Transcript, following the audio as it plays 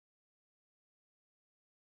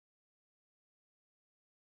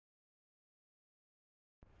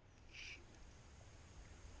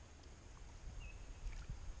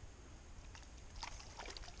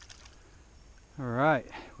Alright,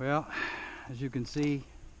 well, as you can see,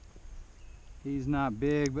 he's not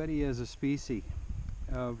big, but he is a species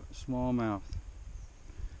of smallmouth,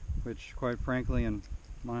 which quite frankly, in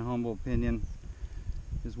my humble opinion,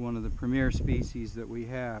 is one of the premier species that we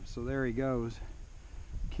have. So there he goes,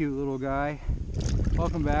 cute little guy.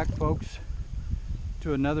 Welcome back, folks,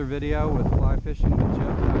 to another video with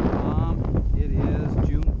flyfishingwithjeff.com. It is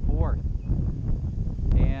June 4th,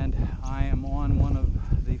 and I am on one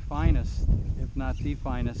of the finest, if not the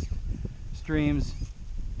finest, streams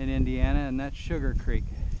in Indiana, and that's Sugar Creek.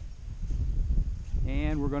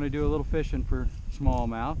 And we're going to do a little fishing for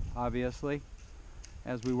smallmouth, obviously,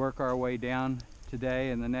 as we work our way down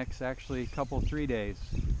today and the next actually couple 3 days.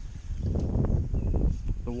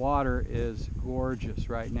 The water is gorgeous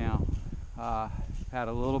right now. Had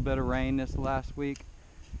a little bit of rain this last week,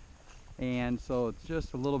 and so it's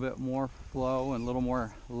just a little bit more flow and a little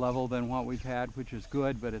more level than what we've had, which is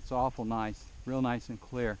good, but it's awful nice, real nice and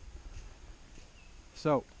clear.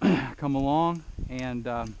 So come along, and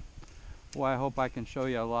well, I hope I can show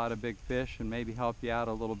you a lot of big fish and maybe help you out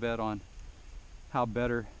a little bit on how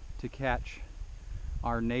better to catch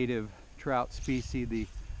our native trout species, the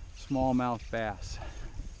smallmouth bass.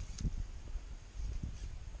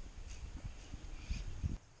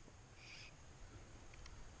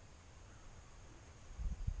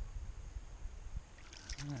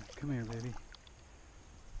 All right, come here, baby.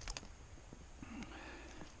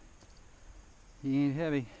 He ain't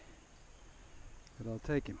heavy, but I'll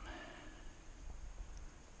take him.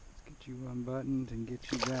 Let's get you unbuttoned and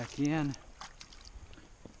get you back in.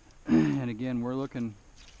 And again, we're looking,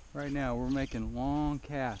 right now, we're making long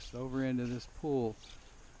casts over into this pool.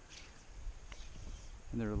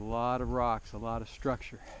 And there's a lot of rocks, a lot of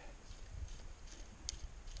structure.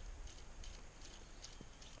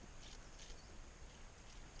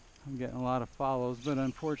 I'm getting a lot of follows, but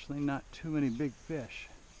unfortunately not too many big fish.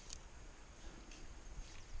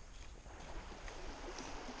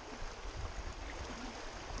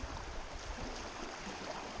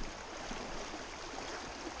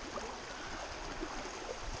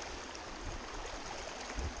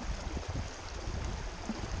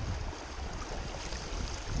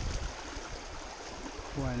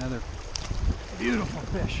 Boy, another beautiful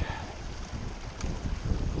fish.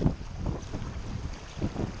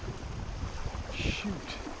 Shoot.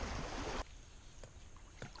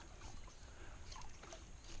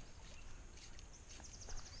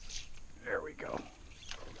 There we go.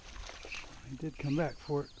 He did come back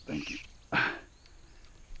for it. Thank you. All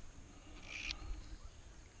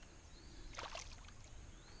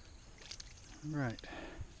right.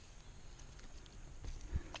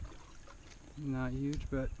 Not huge,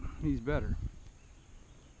 but he's better.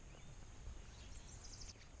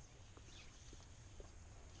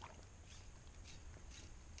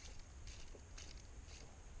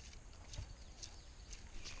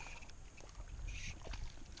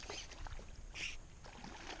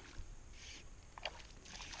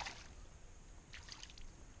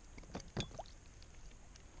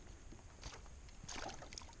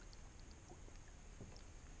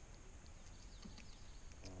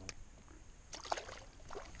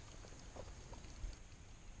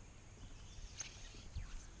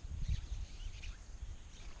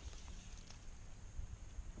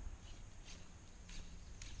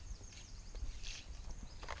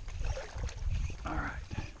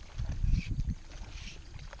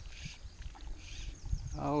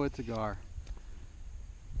 Oh, it's a gar.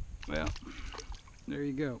 Well, there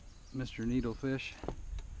you go, Mr. Needlefish.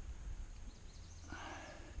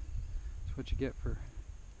 That's what you get for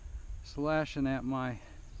slashing at my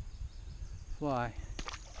fly.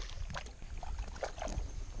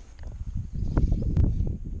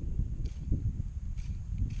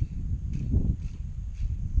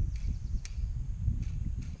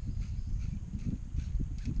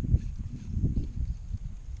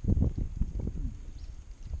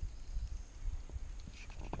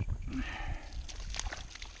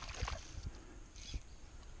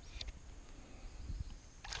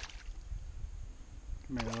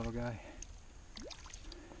 Come here, little guy.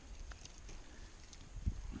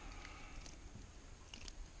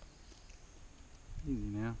 Easy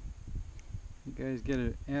now. You guys get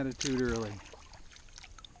an attitude early.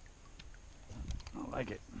 I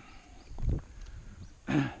like it.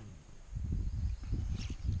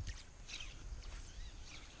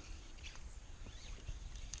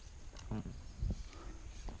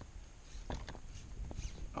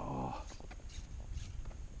 Oh.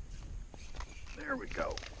 There we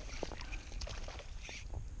go.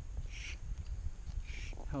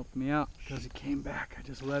 Helped me out because he came back. I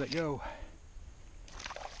just let it go.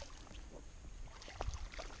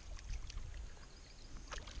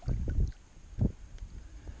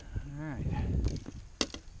 Alright,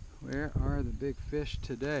 where are the big fish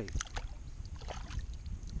today?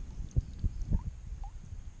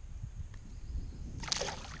 Got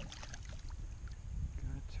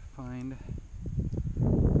to find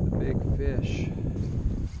the big fish.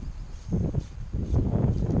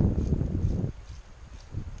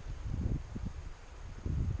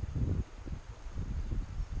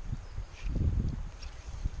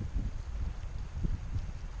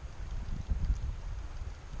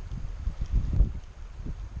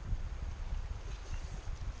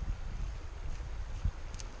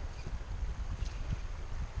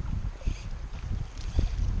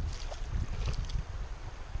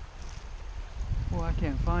 Well, I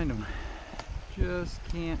can't find them. Just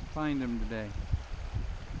can't find them today.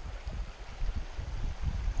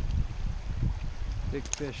 Big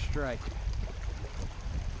fish strike.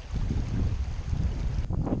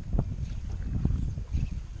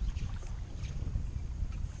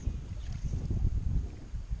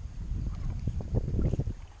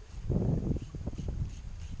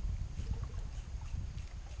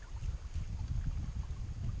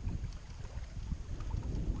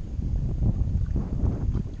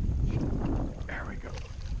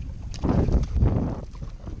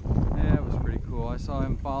 I saw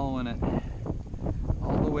him following it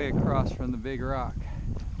all the way across from the big rock.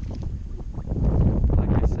 Like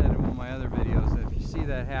I said in one of my other videos, if you see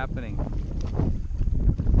that happening,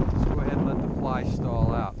 just go ahead and let the fly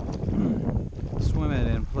stall out. Swim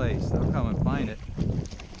it in place. They'll come and find it.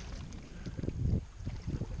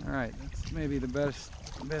 Alright, that's maybe the best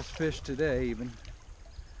fish today even.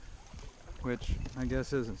 Which I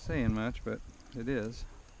guess isn't saying much, but it is.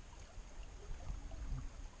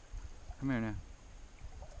 Come here now.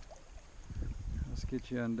 Let's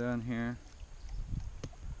get you undone here.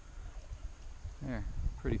 There,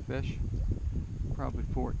 pretty fish. Probably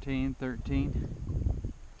 14, 13.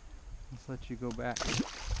 Let's let you go back.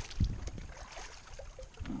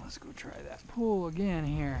 Let's go try that pool again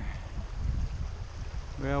here.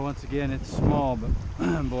 Well, once again, it's small, but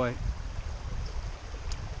boy,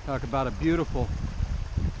 talk about a beautiful,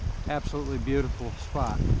 absolutely beautiful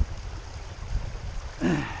spot.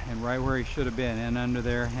 And right where he should have been, and under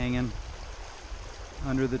there hanging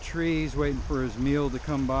under the trees waiting for his meal to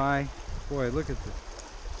come by. Boy, look at the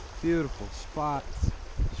beautiful spots,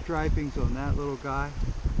 stripings on that little guy.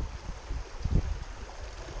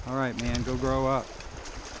 All right, man, go grow up.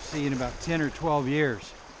 See you in about 10 or 12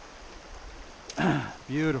 years.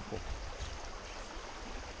 Beautiful.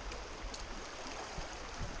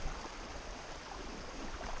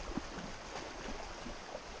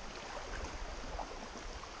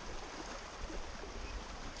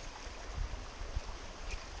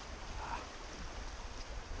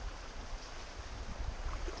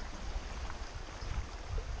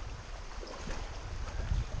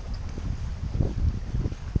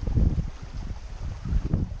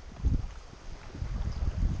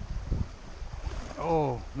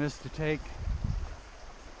 Oh, missed the take.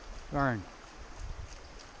 Darn.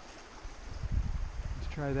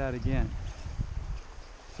 Let's try that again.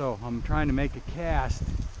 So I'm trying to make a cast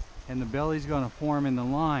and the belly's going to form in the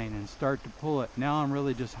line and start to pull it. Now I'm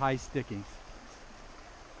really just high sticking.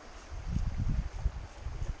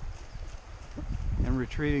 And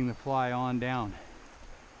retrieving the fly on down.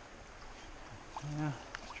 Yeah,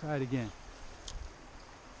 let's try it again.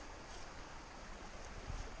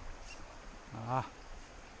 Ah,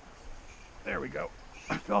 there we go.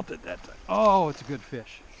 I felt it that time. Oh, it's a good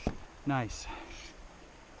fish. Nice.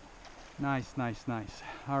 Nice, nice, nice.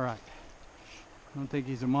 All right. I don't think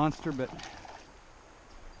he's a monster, but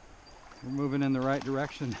we're moving in the right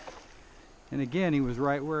direction. And again, he was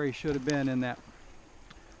right where he should have been in that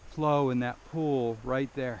flow, in that pool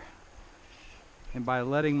right there. And by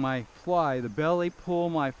letting my fly, the belly, pull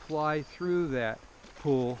my fly through that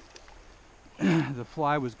pool, the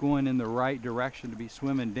fly was going in the right direction to be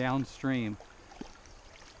swimming downstream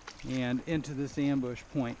and into this ambush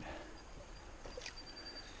point.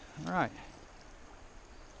 All right,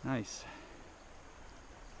 nice,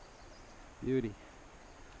 beauty.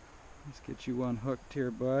 Let's get you unhooked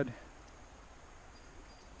here, bud.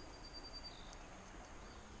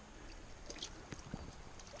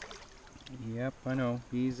 Yep, I know,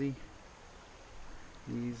 easy,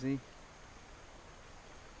 easy.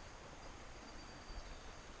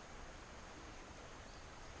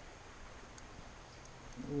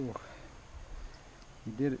 Ooh,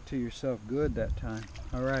 you did it to yourself good that time.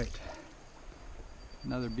 All right,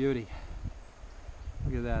 another beauty.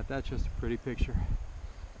 Look at that, that's just a pretty picture.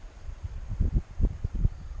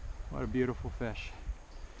 What a beautiful fish.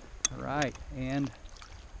 All right, and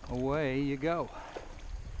away you go.